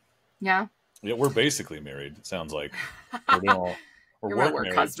 Yeah. Yeah, we're basically married, it sounds like. We're my work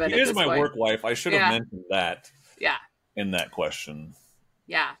married. husband. She is my work wife. I should have mentioned that. Yeah. In that question.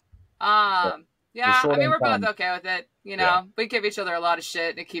 Yeah. Yeah. I mean, we're both okay with it. You know, Yeah. We give each other a lot of shit,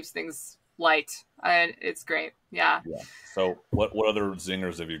 and it keeps things light. And it's great. Yeah. Yeah. So what other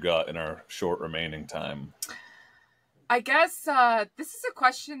zingers have you got in our short remaining time? I guess this is a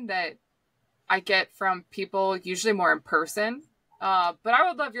question that I get from people usually more in person. But I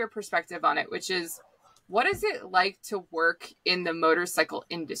would love your perspective on it, which is, what is it like to work in the motorcycle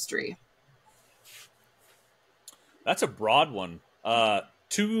industry? That's a broad one. I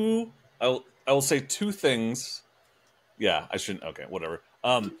will say two things. Yeah, I shouldn't. Okay, whatever.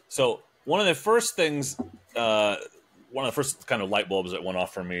 So one of the first things, one of the first kind of light bulbs that went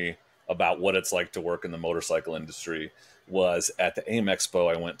off for me about what it's like to work in the motorcycle industry was at the AIM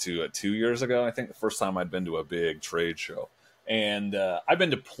Expo I went to 2 years ago. I think the first time I'd been to a big trade show. And I've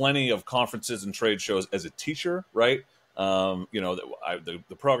been to plenty of conferences and trade shows as a teacher, right? You know,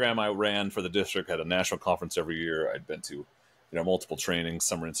 the program I ran for the district had a national conference every year. I'd been to, you know, multiple trainings,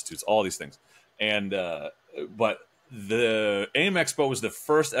 summer institutes, all these things. And but the AIM Expo was the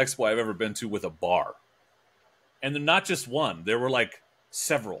first expo I've ever been to with a bar. And they're not just one. There were like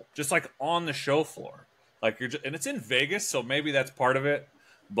several, just like on the show floor. Like you're just, and it's in Vegas, so maybe that's part of it.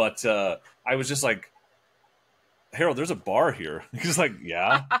 But I was just like, Harold, there's a bar here. He's like,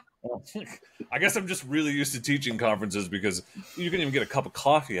 yeah. I guess I'm just really used to teaching conferences because you can even get a cup of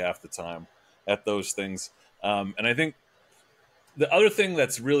coffee half the time at those things. And I think the other thing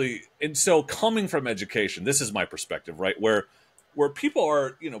that's really, and so coming from education, this is my perspective, right? Where people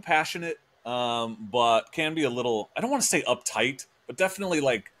are, you know, passionate, but can be a little, I don't want to say uptight, but definitely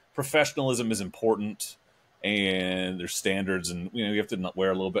like professionalism is important and there's standards and, you know, you have to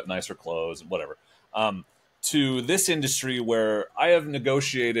wear a little bit nicer clothes and whatever. To this industry where I have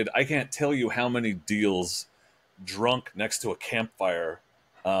negotiated, I can't tell you how many deals drunk next to a campfire.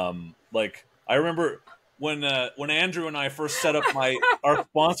 Like I remember when Andrew and I first set up our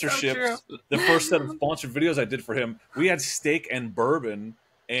sponsorships, So the first set of sponsored videos I did for him, we had steak and bourbon,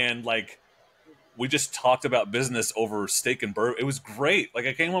 and like we just talked about business over steak and bourbon. It was great. Like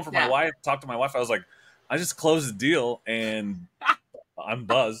I came home from my wife, talked to my wife. I was like, I just closed the deal and I'm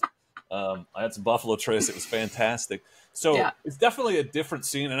buzzed. I had some Buffalo Trace. It was fantastic. So it's definitely a different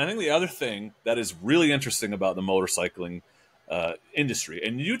scene. And I think the other thing that is really interesting about the motorcycling industry,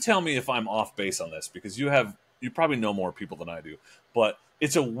 and you tell me if I'm off base on this because you probably know more people than I do, but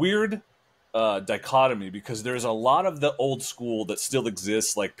it's a weird dichotomy because there's a lot of the old school that still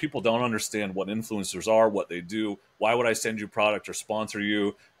exists. Like people don't understand what influencers are, what they do. Why would I send you product or sponsor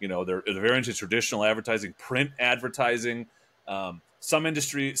you? You know, they're very into traditional advertising, print advertising.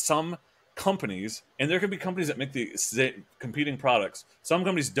 Some companies, and there can be companies that make the competing products. Some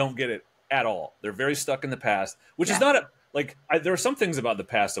companies don't get it at all. They're very stuck in the past, which is not there are some things about the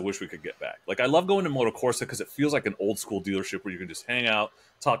past I wish we could get back. Like I love going to Moto Corsa because it feels like an old school dealership where you can just hang out,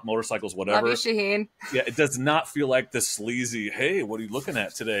 talk motorcycles, whatever. Love you, Shaheen. Yeah, it does not feel like the sleazy, hey, what are you looking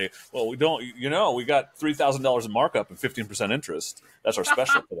at today? Well, we don't, you know, we got $3,000 in markup and 15% interest. That's our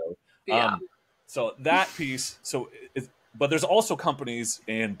special today. So that piece, but there's also companies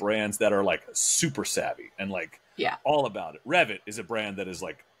and brands that are like super savvy and like all about it. Revit is a brand that is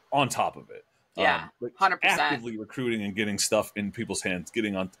like on top of it. 100%. Actively recruiting and getting stuff in people's hands,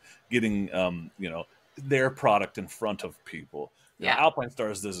 getting you know, their product in front of people. You know, Alpine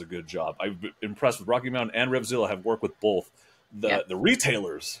Stars does a good job. I've been impressed with Rocky Mountain and Revzilla. Have worked with both. The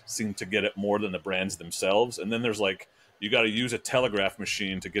retailers seem to get it more than the brands themselves. And then there's like, you got to use a telegraph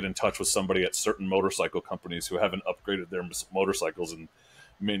machine to get in touch with somebody at certain motorcycle companies who haven't upgraded their motorcycles in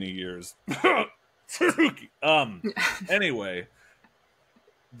many years. Suzuki. Anyway,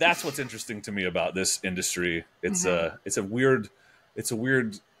 that's what's interesting to me about this industry. It's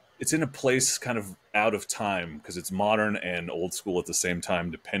it's in a place kind of out of time because it's modern and old school at the same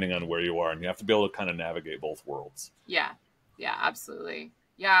time, depending on where you are, and you have to be able to kind of navigate both worlds. Yeah, absolutely.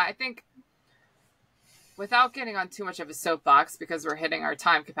 Yeah, I think, without getting on too much of a soapbox because we're hitting our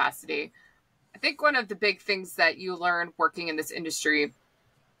time capacity, I think one of the big things that you learn working in this industry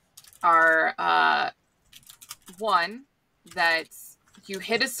are, one, that you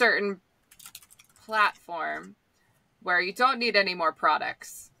hit a certain platform where you don't need any more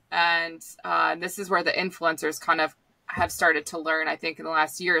products. And this is where the influencers kind of have started to learn, I think, in the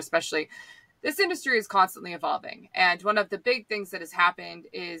last year especially. This industry is constantly evolving. And one of the big things that has happened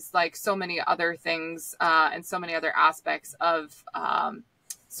is, like so many other things and so many other aspects of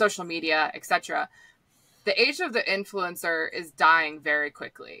social media, etc., the age of the influencer is dying very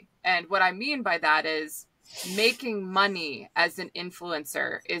quickly. And what I mean by that is making money as an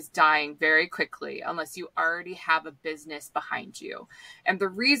influencer is dying very quickly unless you already have a business behind you. And the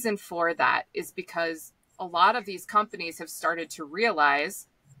reason for that is because a lot of these companies have started to realize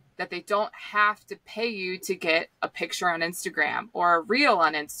that they don't have to pay you to get a picture on Instagram or a reel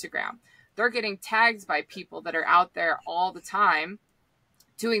on Instagram. They're getting tagged by people that are out there all the time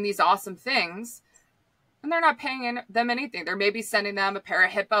doing these awesome things, and they're not paying them anything. They're maybe sending them a pair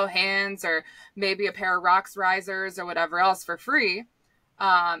of hippo hands or maybe a pair of rocks risers or whatever else for free.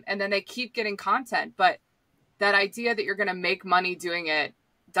 And then they keep getting content. But that idea that you're going to make money doing it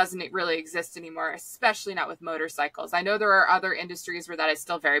doesn't really exist anymore, especially not with motorcycles. I know there are other industries where that is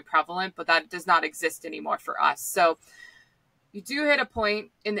still very prevalent, but that does not exist anymore for us. So you do hit a point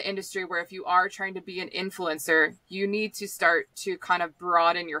in the industry where if you are trying to be an influencer, you need to start to kind of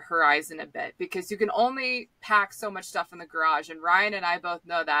broaden your horizon a bit, because you can only pack so much stuff in the garage. And Ryan and I both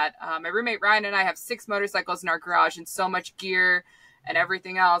know that. My roommate Ryan and I have 6 motorcycles in our garage and so much gear and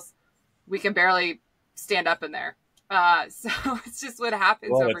everything else. We can barely stand up in there. So it's just what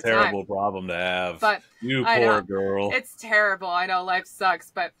happens over time. What a terrible problem to have. But you poor girl. It's terrible. I know life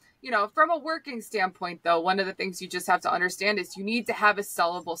sucks, but you know, from a working standpoint, though, one of the things you just have to understand is you need to have a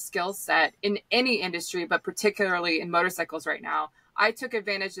sellable skill set in any industry, but particularly in motorcycles right now. I took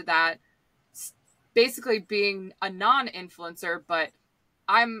advantage of that, basically being a non-influencer, but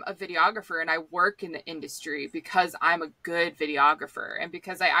I'm a videographer and I work in the industry because I'm a good videographer and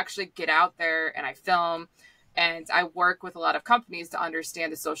because I actually get out there and I film, and I work with a lot of companies to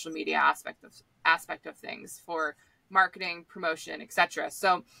understand the social media aspect of things for marketing, promotion, etc.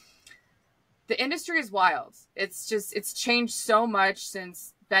 So the industry is wild. It's changed so much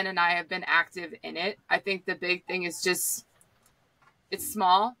since Ben and I have been active in it. I think the big thing is just it's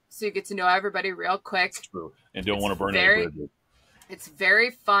small, so you get to know everybody real quick. That's true. And don't want to burn any bridges. It's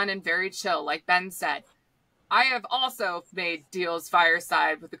very fun and very chill, like Ben said. I have also made deals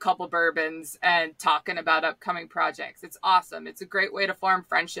fireside with a couple bourbons and talking about upcoming projects. It's awesome. It's a great way to form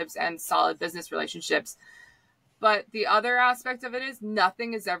friendships and solid business relationships. But the other aspect of it is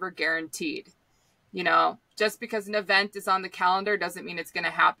nothing is ever guaranteed. You know, just because an event is on the calendar doesn't mean it's going to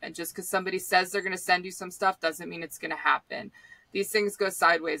happen. Just because somebody says they're going to send you some stuff doesn't mean it's going to happen. These things go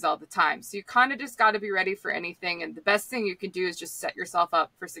sideways all the time. So you kind of just got to be ready for anything. And the best thing you can do is just set yourself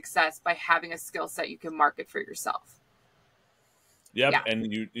up for success by having a skill set you can market for yourself. Yep. Yeah.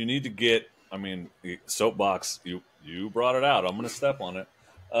 And you need to get, I mean, the soapbox, you brought it out. I'm going to step on it.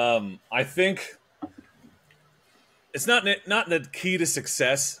 I think it's not the key to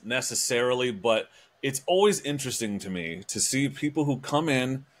success necessarily, but it's always interesting to me to see people who come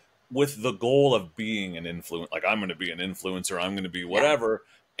in with the goal of being an influencer. Like, I'm going to be an influencer, I'm going to be whatever.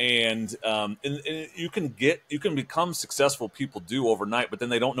 Yeah. And you can become successful, people do overnight, but then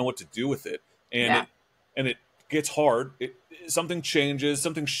they don't know what to do with it. And it gets hard. Something changes,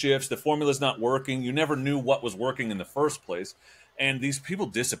 something shifts. The formula's not working. You never knew what was working in the first place. And these people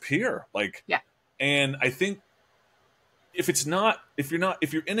disappear. And I think if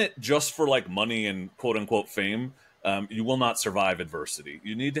you're in it just for like money and quote unquote fame, you will not survive adversity.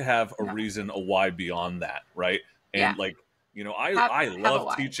 You need to have a reason, a why beyond that, right? And like, you know, I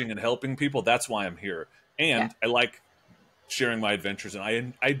love teaching and helping people. That's why I'm here. And I like sharing my adventures,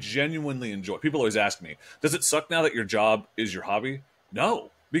 and I genuinely enjoy. People always ask me, does it suck now that your job is your hobby? No,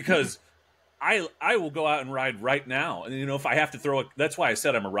 because I will go out and ride right now. And, you know, if I have to throw it, that's why I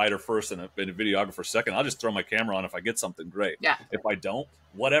said I'm a rider first and a videographer second. I'll just throw my camera on if I get something great. Yeah. If I don't,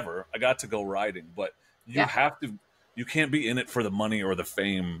 whatever, I got to go riding. But you can't be in it for the money or the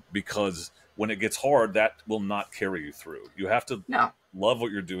fame, because when it gets hard, that will not carry you through. You have to love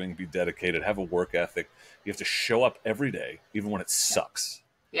what you're doing, be dedicated, have a work ethic. You have to show up every day, even when it sucks.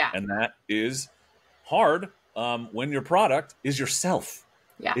 Yeah. And that is hard when your product is yourself.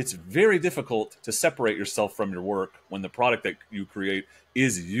 Yeah. It's very difficult to separate yourself from your work when the product that you create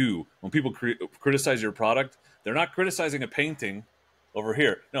is you. When people criticize your product, they're not criticizing a painting over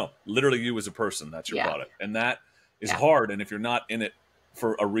here. No, literally you as a person, that's your product. And that is hard. And if you're not in it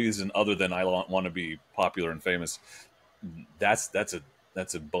for a reason other than I want to be popular and famous, that's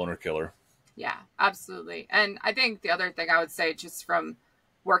a boner killer. Yeah, absolutely. And I think the other thing I would say, just from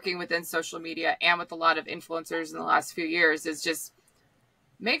working within social media and with a lot of influencers in the last few years, is just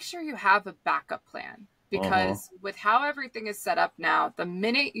make sure you have a backup plan, because with how everything is set up now, the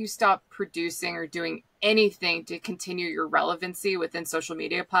minute you stop producing or doing anything to continue your relevancy within social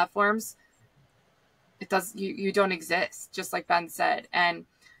media platforms, you don't exist, just like Ben said. And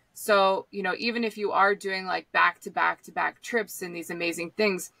so, you know, even if you are doing like back-to-back trips and these amazing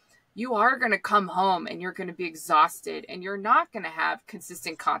things, you are going to come home and you're going to be exhausted and you're not going to have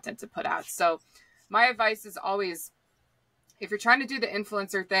consistent content to put out. So my advice is always, if you're trying to do the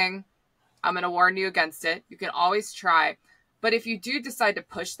influencer thing, I'm going to warn you against it. You can always try. But if you do decide to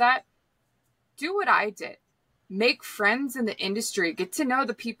push that, do what I did. Make friends in the industry. Get to know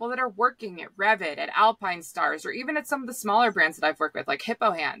the people that are working at Revit, at Alpine Stars, or even at some of the smaller brands that I've worked with, like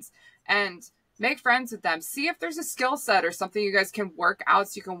Hippo Hands, and make friends with them. See if there's a skill set or something you guys can work out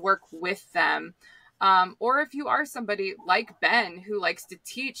so you can work with them. Or if you are somebody like Ben who likes to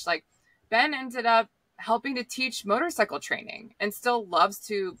teach, like Ben ended up helping to teach motorcycle training and still loves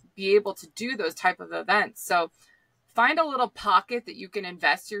to be able to do those type of events. So find a little pocket that you can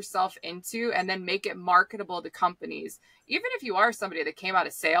invest yourself into and then make it marketable to companies. Even if you are somebody that came out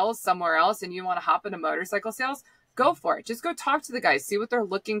of sales somewhere else and you want to hop into motorcycle sales, go for it. Just go talk to the guys, see what they're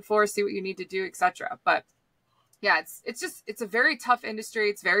looking for, see what you need to do, etc. But yeah, it's a very tough industry.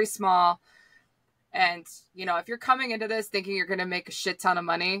 It's very small. And, you know, if you're coming into this thinking you're going to make a shit ton of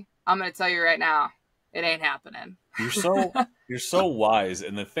money, I'm going to tell you right now, it ain't happening. You're so wise.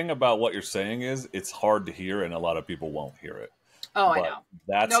 And the thing about what you're saying is it's hard to hear and a lot of people won't hear it. Oh, but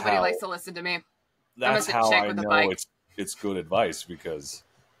I know. Nobody likes to listen to me. That's how I know it's good advice, because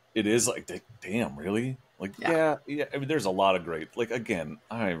it is like, damn, really? Like, yeah. I mean, there's a lot of great, like, again,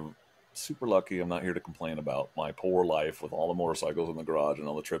 I'm super lucky. I'm not here to complain about my poor life with all the motorcycles in the garage and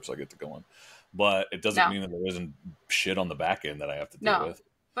all the trips I get to go on. But it doesn't mean that there isn't shit on the back end that I have to deal with.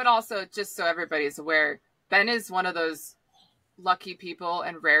 But also, just so everybody's aware, Ben is one of those lucky people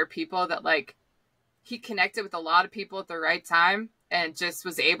and rare people that, like, he connected with a lot of people at the right time and just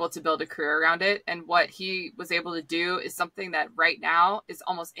was able to build a career around it. And what he was able to do is something that right now is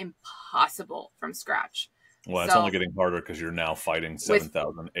almost impossible from scratch. Well, it's only getting harder because you're now fighting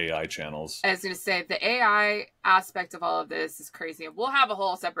 7,000 AI channels. I was going to say, the AI aspect of all of this is crazy. And we'll have a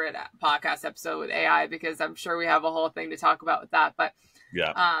whole separate podcast episode with AI, because I'm sure we have a whole thing to talk about with that. But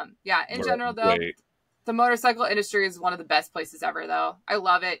in general, though, the motorcycle industry is one of the best places ever, though. I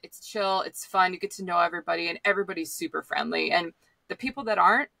love it. It's chill. It's fun. You get to know everybody, and everybody's super friendly. And the people that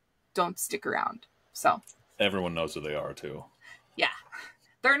aren't, don't stick around. So everyone knows who they are, too. Yeah.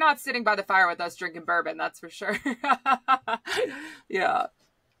 They're not sitting by the fire with us drinking bourbon, that's for sure. Yeah.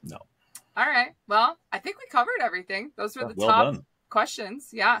 No. All right. Well, I think we covered everything. Those were the top questions.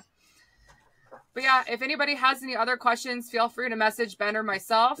 Yeah. But yeah, if anybody has any other questions, feel free to message Ben or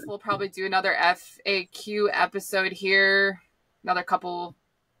myself. We'll probably do another FAQ episode here.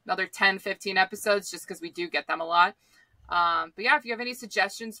 Another 10, 15 episodes, just because we do get them a lot. But yeah, if you have any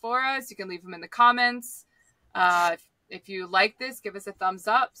suggestions for us, you can leave them in the comments. If you like this, give us a thumbs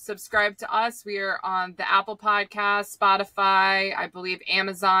up. Subscribe to us. We are on the Apple Podcast, Spotify, I believe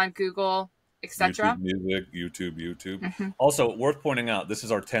Amazon, Google, etc. YouTube Music, YouTube. Also, worth pointing out, this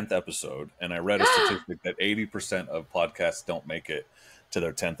is our 10th episode, and I read a statistic that 80% of podcasts don't make it to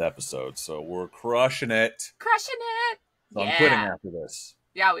their 10th episode. So we're crushing it. So I'm quitting after this.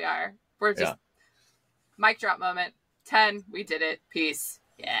 Yeah, we are. We're just mic drop moment. 10, we did it. Peace.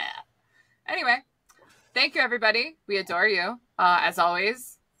 Yeah. Anyway. Thank you, everybody. We adore you. As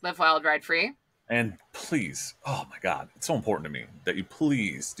always, live wild, ride free. And please, oh my God, it's so important to me that you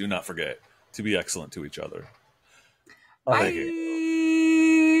please do not forget to be excellent to each other. Bye.